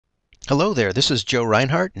Hello there, this is Joe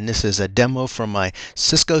Rinehart, and this is a demo from my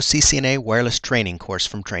Cisco CCNA wireless training course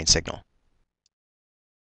from TrainSignal.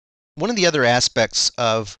 One of the other aspects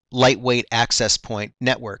of lightweight access point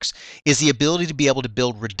networks is the ability to be able to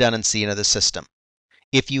build redundancy into the system.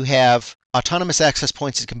 If you have autonomous access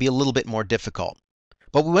points, it can be a little bit more difficult.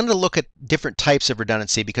 But we wanted to look at different types of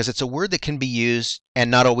redundancy because it's a word that can be used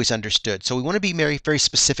and not always understood. So we want to be very, very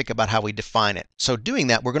specific about how we define it. So doing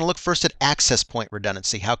that, we're going to look first at access point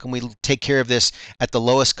redundancy. How can we take care of this at the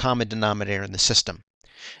lowest common denominator in the system?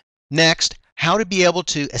 Next, how to be able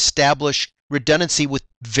to establish redundancy with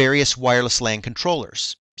various wireless LAN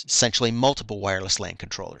controllers, essentially multiple wireless LAN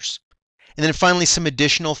controllers. And then finally, some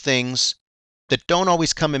additional things that don't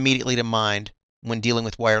always come immediately to mind when dealing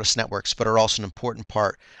with wireless networks, but are also an important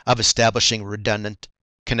part of establishing redundant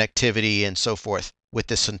connectivity and so forth with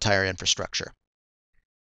this entire infrastructure.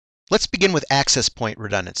 Let's begin with access point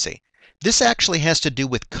redundancy. This actually has to do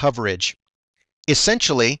with coverage.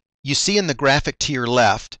 Essentially, you see in the graphic to your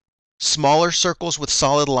left, smaller circles with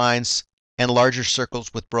solid lines and larger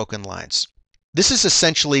circles with broken lines. This is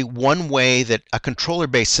essentially one way that a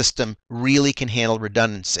controller-based system really can handle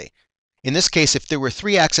redundancy. In this case, if there were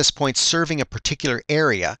 3 access points serving a particular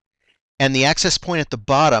area, and the access point at the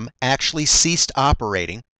bottom actually ceased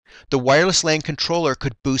operating, the wireless LAN controller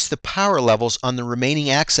could boost the power levels on the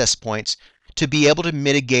remaining access points to be able to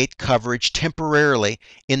mitigate coverage temporarily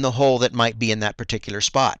in the hole that might be in that particular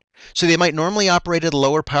spot. So they might normally operate at a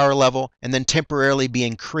lower power level and then temporarily be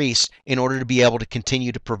increased in order to be able to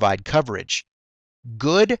continue to provide coverage.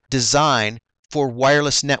 Good design for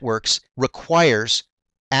wireless networks requires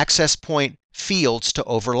access point fields to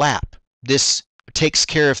overlap. This takes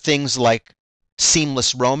care of things like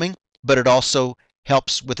seamless roaming, but it also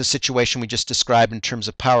helps with the situation we just described in terms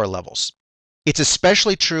of power levels. It's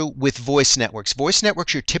especially true with voice networks. Voice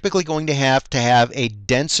networks, you're typically going to have a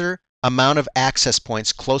denser amount of access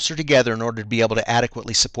points closer together in order to be able to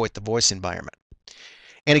adequately support the voice environment.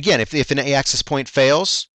 And again, if an access point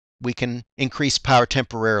fails, we can increase power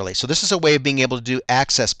temporarily. So this is a way of being able to do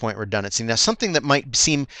access point redundancy. Now, something that might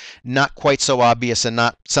seem not quite so obvious and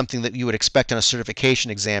not something that you would expect on a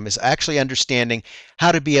certification exam is actually understanding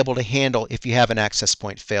how to be able to handle if you have an access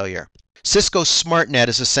point failure. Cisco SmartNet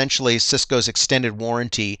is essentially Cisco's extended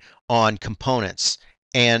warranty on components.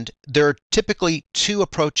 And there are typically 2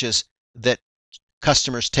 approaches that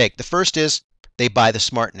customers take. The first is they buy the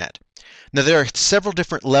SmartNet. Now, there are several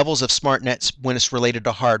different levels of SmartNets when it's related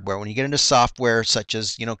to hardware. When you get into software such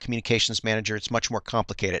as, Communications Manager, it's much more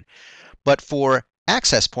complicated. But for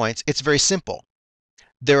access points, it's very simple.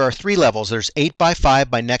 There are 3 levels. There's 8x5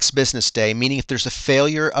 by next business day, meaning if there's a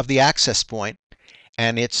failure of the access point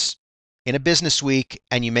and it's in a business week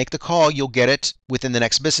and you make the call, you'll get it within the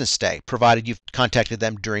next business day, provided you've contacted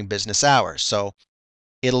them during business hours. So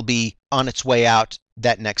it'll be on its way out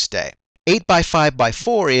that next day.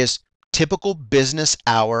 8x5x4 is typical business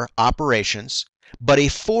hour operations, but a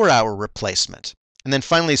 4-hour replacement. And then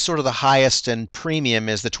finally, sort of the highest and premium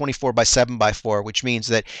is the 24x7x4, which means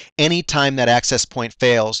that any time that access point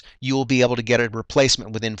fails, you will be able to get a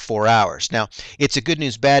replacement within 4 hours. Now, it's a good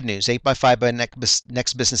news, bad news. 8x5 by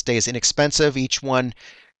next business day is inexpensive. Each one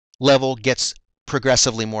level gets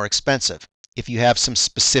progressively more expensive. If you have some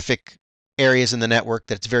specific areas in the network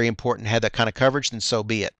that it's very important to have that kind of coverage, then so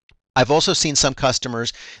be it. I've also seen some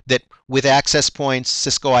customers that with access points,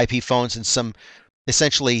 Cisco IP phones, and some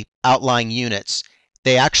essentially outlying units,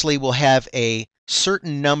 they actually will have a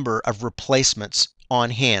certain number of replacements on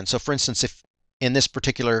hand. So for instance, if in this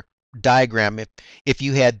particular diagram, if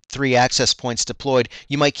you had 3 access points deployed,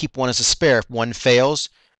 you might keep one as a spare. If one fails,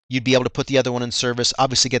 you'd be able to put the other one in service,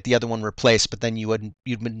 obviously get the other one replaced, but then you wouldn't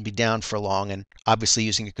be down for long. And obviously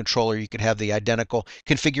using a controller, you could have the identical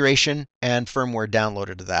configuration and firmware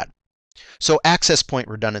downloaded to that. So access point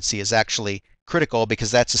redundancy is actually critical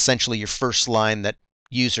because that's essentially your first line that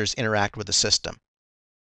users interact with the system.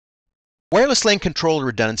 Wireless LAN controller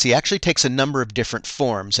redundancy actually takes a number of different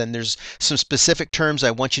forms, and there's some specific terms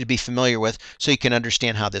I want you to be familiar with so you can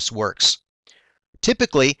understand how this works.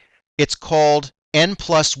 Typically, it's called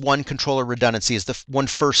N+1 controller redundancy is the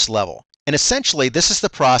first level. And essentially, this is the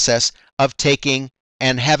process of taking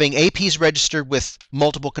and having APs registered with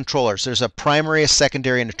multiple controllers. There's a primary, a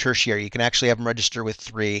secondary, and a tertiary. You can actually have them register with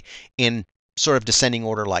 3 in sort of descending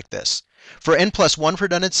order like this. For N+1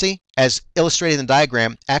 redundancy, as illustrated in the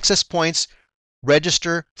diagram, access points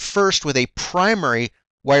register first with a primary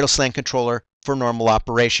wireless LAN controller for normal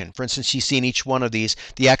operation. For instance, you see in each one of these,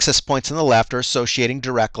 the access points on the left are associating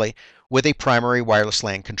directly with a primary wireless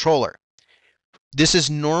LAN controller. This is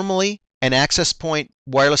normally an access point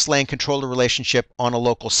wireless LAN controller relationship on a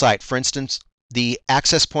local site. For instance, the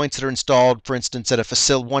access points that are installed, for instance,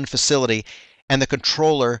 at one facility, and the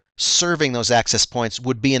controller serving those access points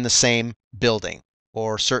would be in the same building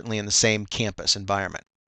or certainly in the same campus environment.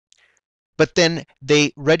 But then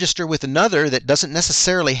they register with another that doesn't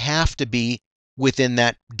necessarily have to be within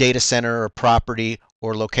that data center or property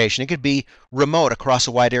or location. It could be remote across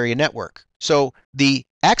a wide area network. So the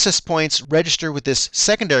access points register with this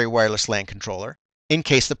secondary wireless LAN controller in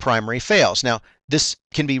case the primary fails. Now, this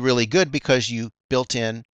can be really good because you built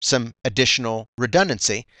in some additional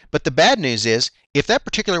redundancy. But the bad news is, if that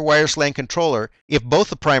particular wireless LAN controller, if both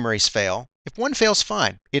the primaries fail, if one fails,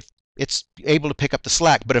 fine. It's able to pick up the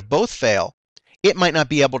slack. But if both fail, it might not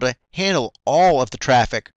be able to handle all of the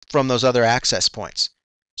traffic from those other access points.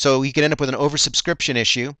 So you could end up with an oversubscription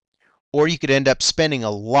issue, or you could end up spending a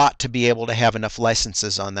lot to be able to have enough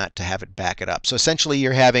licenses on that to have it back it up. So essentially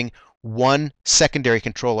you're having one secondary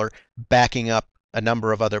controller backing up a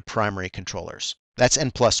number of other primary controllers. That's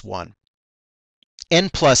N plus 1. N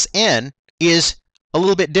plus N is a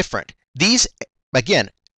little bit different. These, again,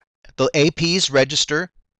 the APs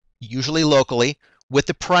register usually locally with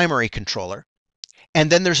the primary controller,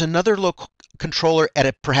 and then there's another controller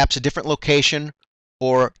at perhaps a different location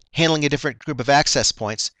or handling a different group of access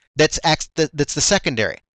points that's the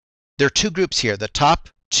secondary. There are two groups here. The top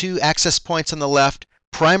two access points on the left,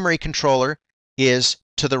 primary controller is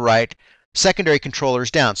to the right, secondary controller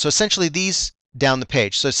is down. So essentially these down the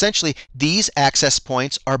page. So essentially these access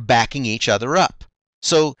points are backing each other up.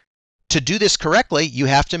 So to do this correctly, you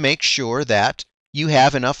have to make sure that you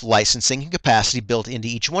have enough licensing and capacity built into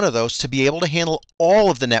each one of those to be able to handle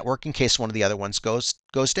all of the network in case one of the other ones goes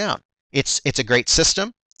down. It's a great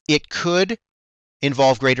system. It could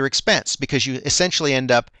involve greater expense because you essentially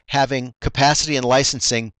end up having capacity and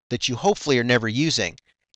licensing that you hopefully are never using,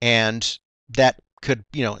 and that could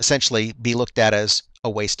essentially be looked at as a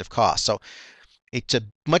waste of cost. So it's a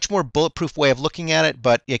much more bulletproof way of looking at it,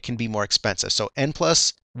 but it can be more expensive. So N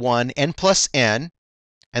plus 1, N plus N,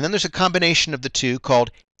 and then there's a combination of the two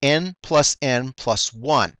called N plus N plus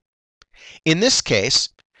 1. In this case,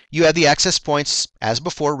 you have the access points, as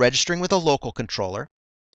before, registering with a local controller.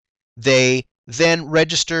 They then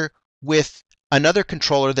register with another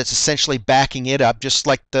controller that's essentially backing it up, just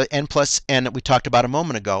like the N plus N that we talked about a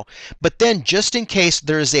moment ago. But then, just in case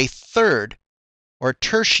there is a third or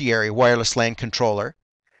tertiary wireless LAN controller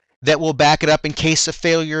that will back it up in case of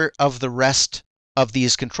failure of the rest of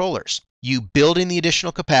these controllers. You build in the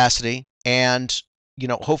additional capacity, and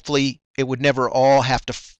hopefully it would never all have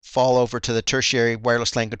to fall over to the tertiary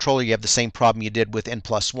wireless LAN controller. You have the same problem you did with N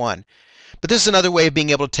plus 1. But this is another way of being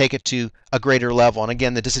able to take it to a greater level. And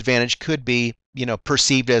again, the disadvantage could be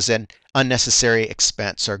perceived as an unnecessary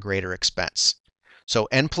expense or greater expense. So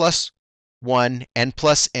N plus 1, N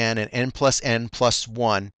plus N, and N plus N plus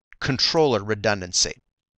 1 controller redundancy.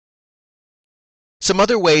 Some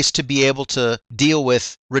other ways to be able to deal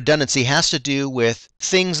with redundancy has to do with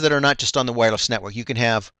things that are not just on the wireless network. You can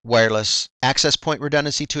have wireless access point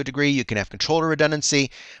redundancy to a degree, you can have controller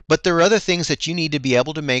redundancy, but there are other things that you need to be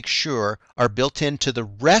able to make sure are built into the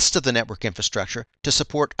rest of the network infrastructure to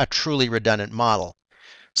support a truly redundant model.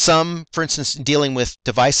 Some, for instance, dealing with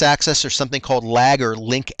device access, or something called lag or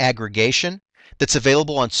link aggregation that's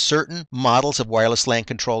available on certain models of wireless LAN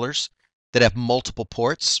controllers that have multiple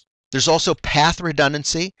ports. There's also path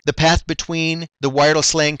redundancy, the path between the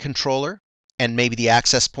wireless LAN controller and maybe the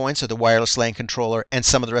access points of the wireless LAN controller and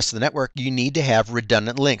some of the rest of the network. You need to have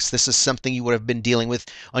redundant links. This is something you would have been dealing with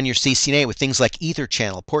on your CCNA with things like ether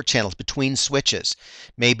channel, port channels between switches,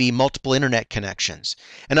 maybe multiple internet connections.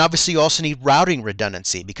 And obviously you also need routing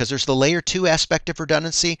redundancy because there's the layer 2 aspect of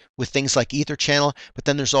redundancy with things like ether channel, but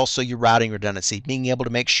then there's also your routing redundancy, being able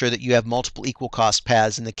to make sure that you have multiple equal cost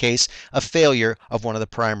paths in the case of failure of one of the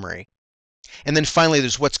primary. And then finally,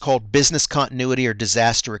 there's what's called business continuity or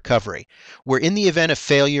disaster recovery, where in the event of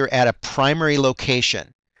failure at a primary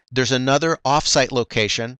location, there's another offsite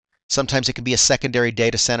location, sometimes it can be a secondary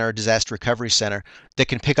data center or disaster recovery center, that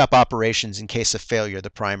can pick up operations in case of failure of the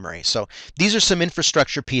primary. So these are some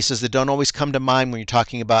infrastructure pieces that don't always come to mind when you're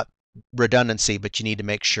talking about redundancy, but you need to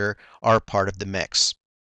make sure are part of the mix.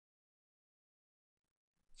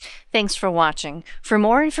 Thanks for watching. For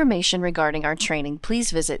more information regarding our training, please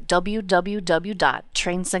visit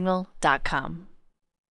www.trainsignal.com.